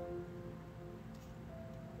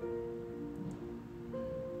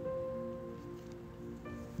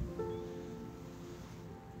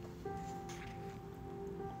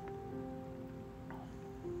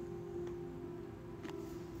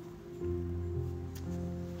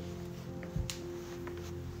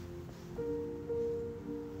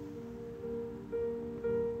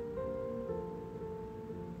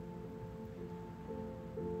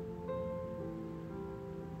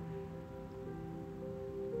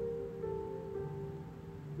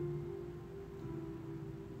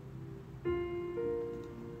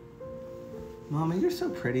 Mama, you're so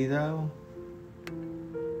pretty, though.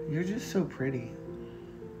 You're just so pretty.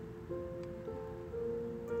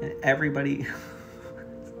 And everybody's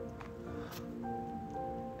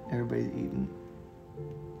eating.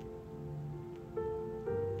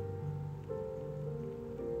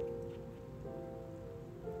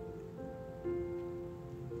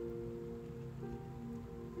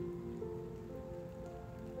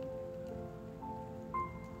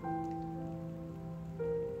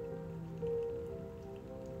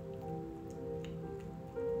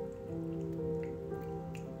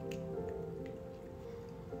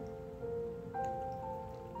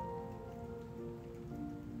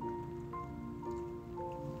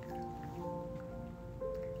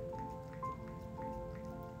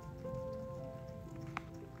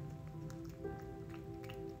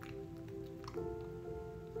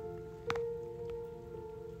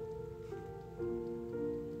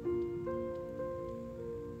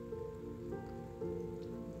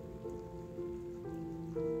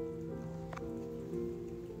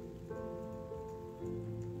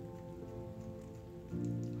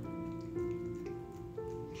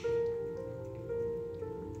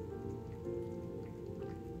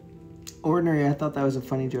 Ordinary, I thought that was a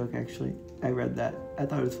funny joke, actually. I read that. I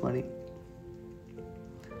thought it was funny.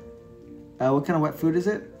 What kind of wet food is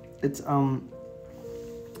it? It's,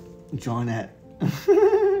 Johnette.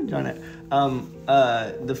 Johnette.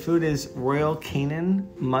 The food is Royal Canin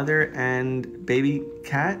Mother and Baby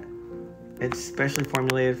Cat. It's specially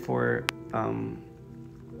formulated for,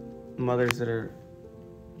 mothers that are,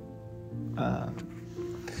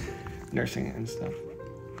 nursing and stuff.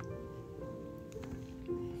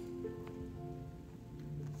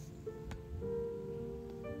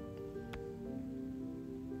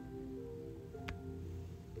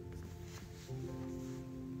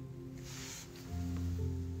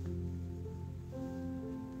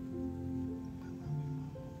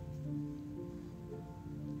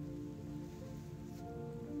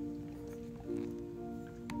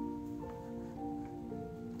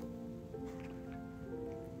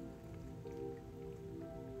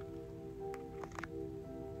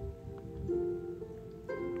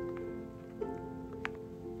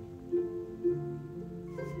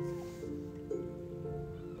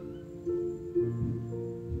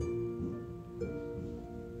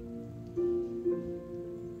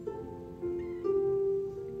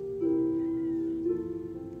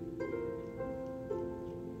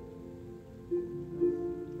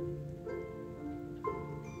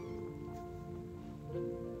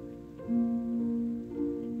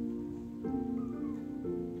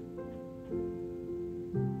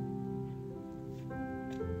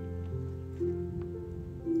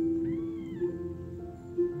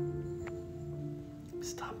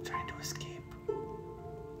 Stop trying to escape.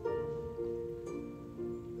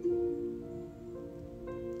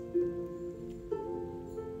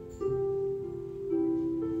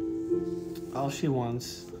 All she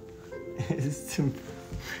wants is to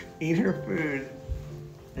eat her food.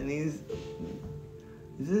 And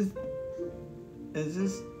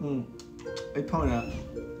Hey, Pona,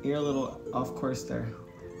 you're a little off course there.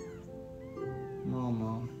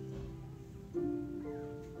 Mama,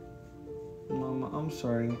 I'm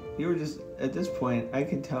sorry. You were just, at this point, I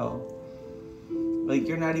could tell. Like,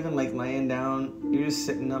 you're not even, like, laying down. You're just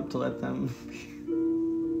sitting up to let them.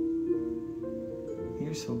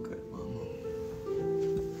 You're so good, Mama.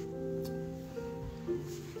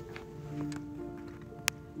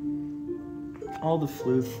 All the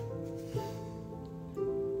floof.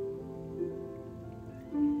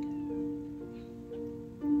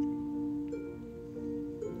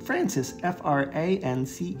 Frances,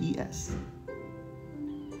 Frances.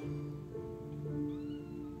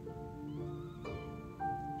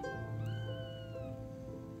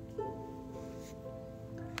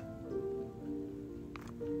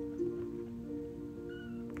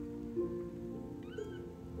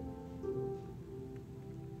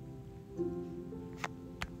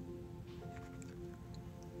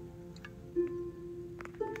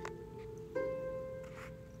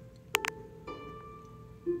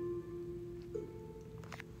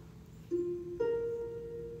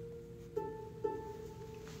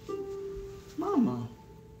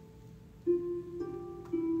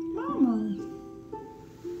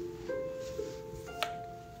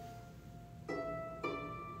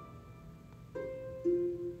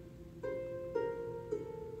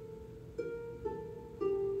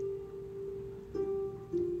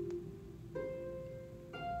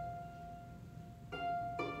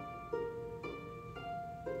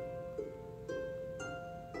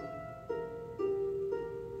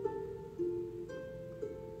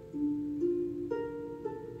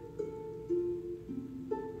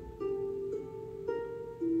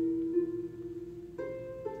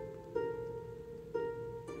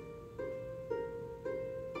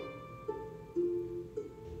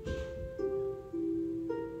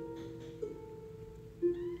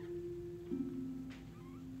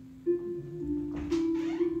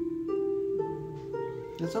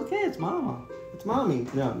 It's okay. It's mama. It's mommy.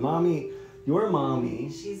 No, mommy. Your mommy.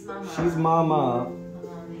 She's mama. She's mama.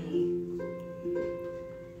 Mommy.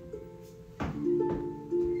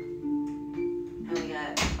 And we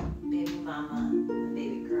got baby mama and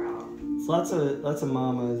baby girl. It's lots of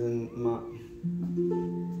mamas and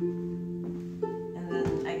And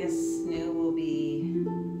then I guess Snoo will be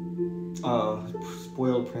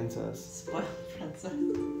spoiled princess. spoiled princess.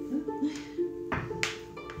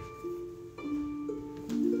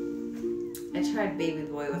 I tried baby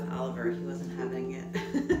boy with Oliver. He wasn't having it.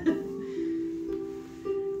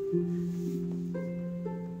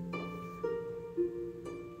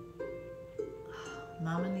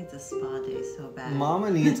 Mama needs a spa day so bad.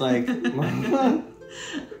 Mama needs like mama.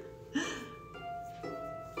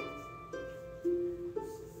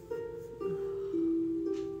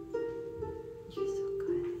 You're so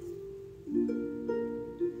good.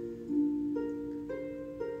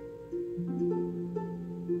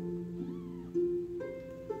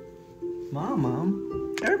 Mama,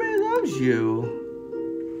 everybody loves you.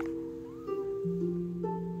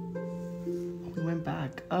 We went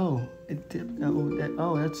back. Oh, it did.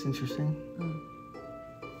 Oh, that's interesting.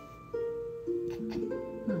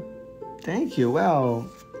 Thank you. Wow.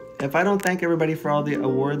 If I don't thank everybody for all the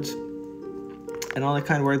awards and all the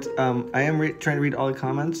kind words, I am trying to read all the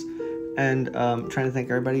comments and trying to thank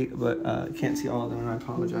everybody, but can't see all of them, and I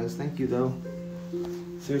apologize. Thank you, though.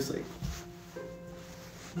 Seriously.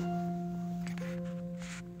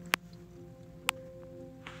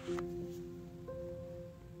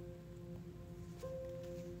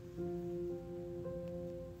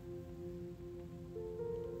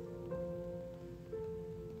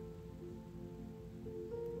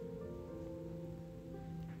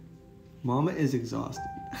 Mama is exhausted.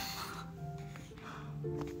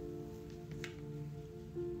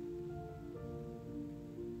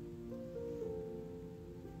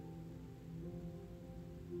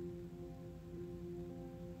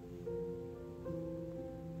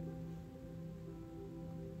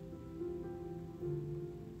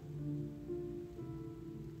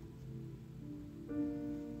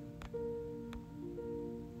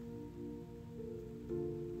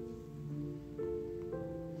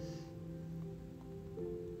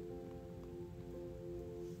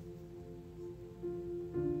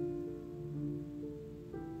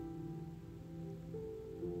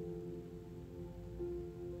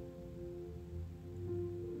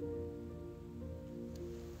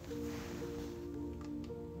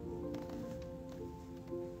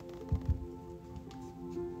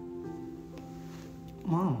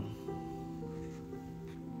 Mom.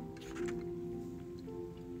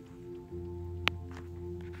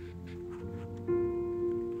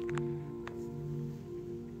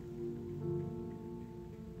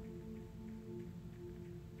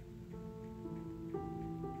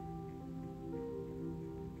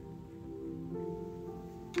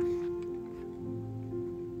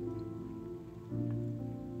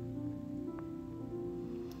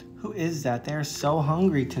 Who is that? They're so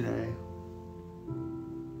hungry today.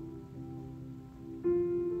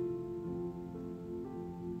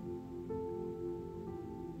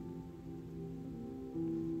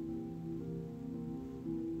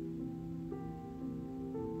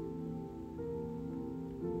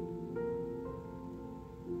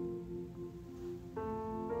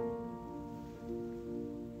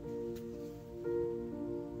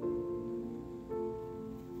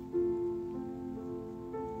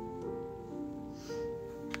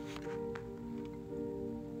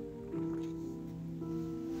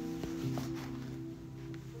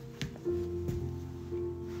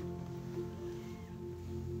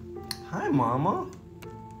 Hi, Mama.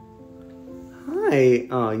 Hi.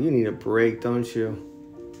 Oh, you need a break, don't you?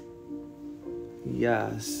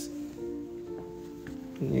 Yes.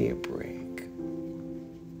 You need a break.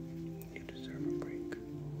 You deserve a break.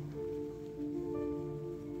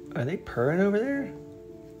 Are they purring over there?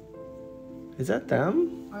 Is that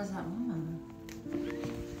them? Or is that Mama?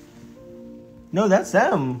 No, that's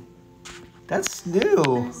them. That's new.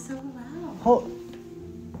 They're so loud. Hold.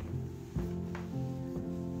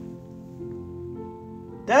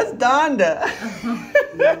 That's Donda.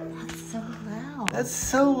 That's so loud. That's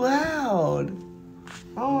so loud.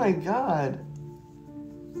 Oh my God.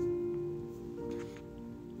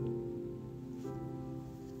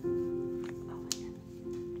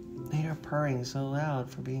 They are purring so loud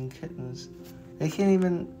for being kittens. They can't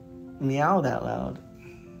even meow that loud.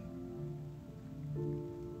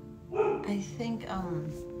 I think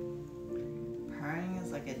purring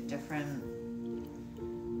is like a different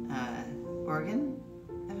organ,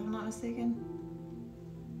 if I'm not mistaken.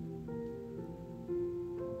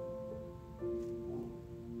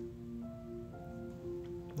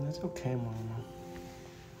 It's okay, Mama.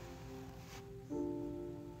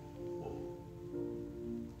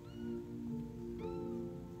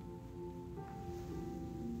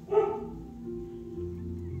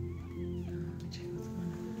 Check what's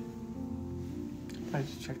going on. I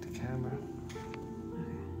just checked the camera.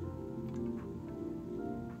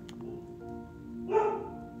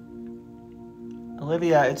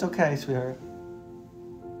 Olivia, it's okay, sweetheart.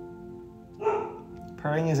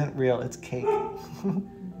 Purring isn't real, it's cake.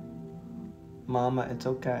 Mama, it's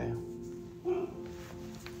okay.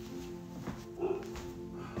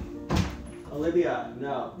 Olivia,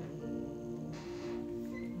 no.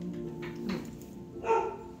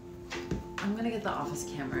 I'm gonna get the office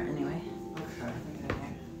camera anyway. Okay.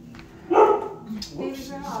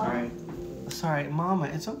 Sorry. Sorry, Mama,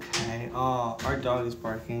 it's okay. Oh, our dog is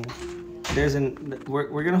barking.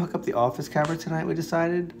 We're gonna hook up the office camera tonight, we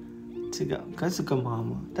decided to go. That's a good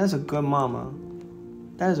mama. That's a good mama.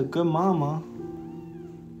 That is a good mama.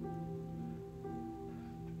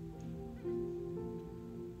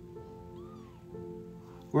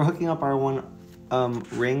 We're hooking up our one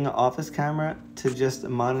Ring office camera to just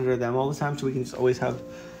monitor them all the time, so we can just always have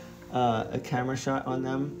a camera shot on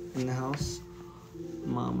them in the house.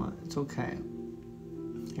 Mama, it's okay.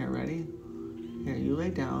 Here, ready? Here, you lay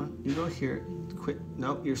down. You go here. Quit.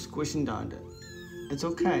 Nope, you're squishing Donda. It's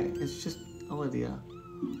okay. It's just Olivia.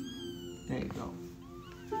 There you go.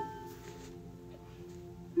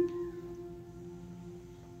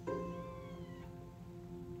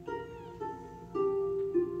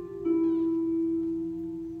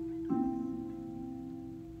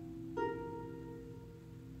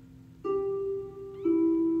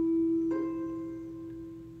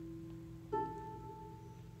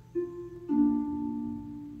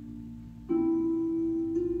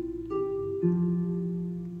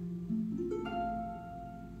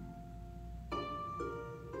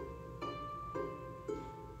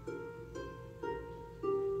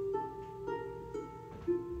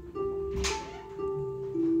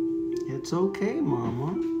 It's okay,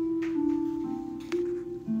 Mama.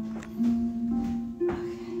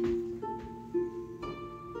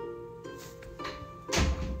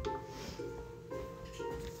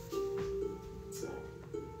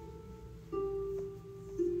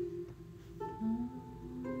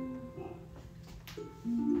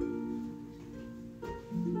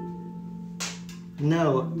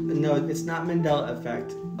 No, it's not Mandela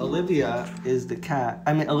effect. Olivia is the cat.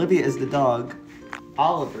 I mean, Olivia is the dog.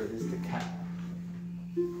 Oliver is the cat.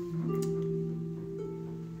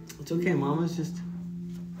 It's okay, Mama's just...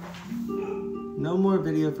 No more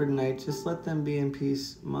video for tonight. Just let them be in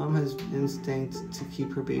peace. Mom has instinct to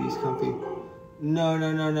keep her babies comfy. No.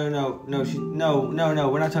 We're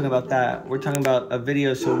not talking about that. We're talking about a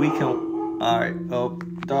video so we can... Alright, oh,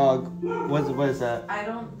 dog. What is that?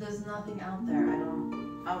 There's nothing out there.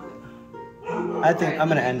 I think I'm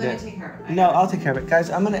gonna end it. Take care of it. No, I'll take care of it. Guys,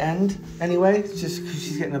 I'm gonna end anyway, just because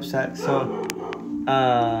she's getting upset. So,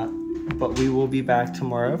 but we will be back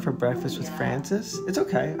tomorrow for breakfast with Francis. It's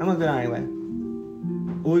okay. I'm gonna go down anyway.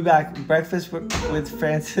 We'll be back breakfast with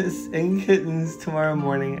Francis and Kittens tomorrow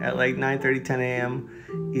morning at like 9:30, 10 a.m.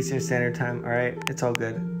 Eastern Standard Time. All right, it's all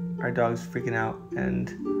good. Our dog's freaking out, and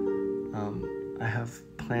I have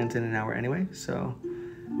plans in an hour anyway. So.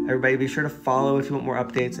 Everybody be sure to follow if you want more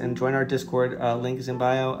updates and join our Discord. Link is in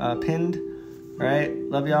bio, pinned. All right,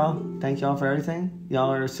 love y'all. Thank y'all for everything. Y'all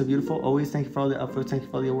are so beautiful. Always thank you for all the upvotes. Thank you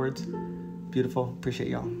for all the awards. Beautiful. Appreciate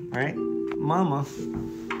y'all. All right, Mama.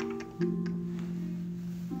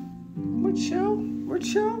 What show?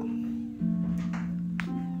 It's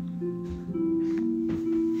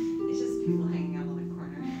just people hanging out on the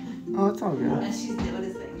corner. Oh, it's all good. And she's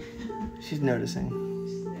noticing. She's noticing.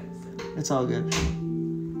 It's all good.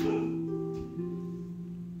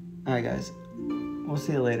 Alright, guys. We'll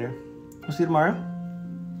see you later. We'll see you tomorrow.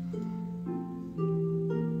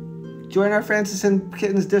 Join our Francis and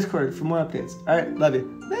Kittens Discord for more updates. Alright, love you.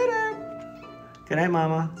 Later. Good night,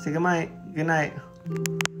 Mama. Say good night. Good night.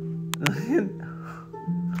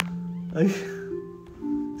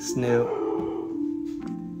 Snoop.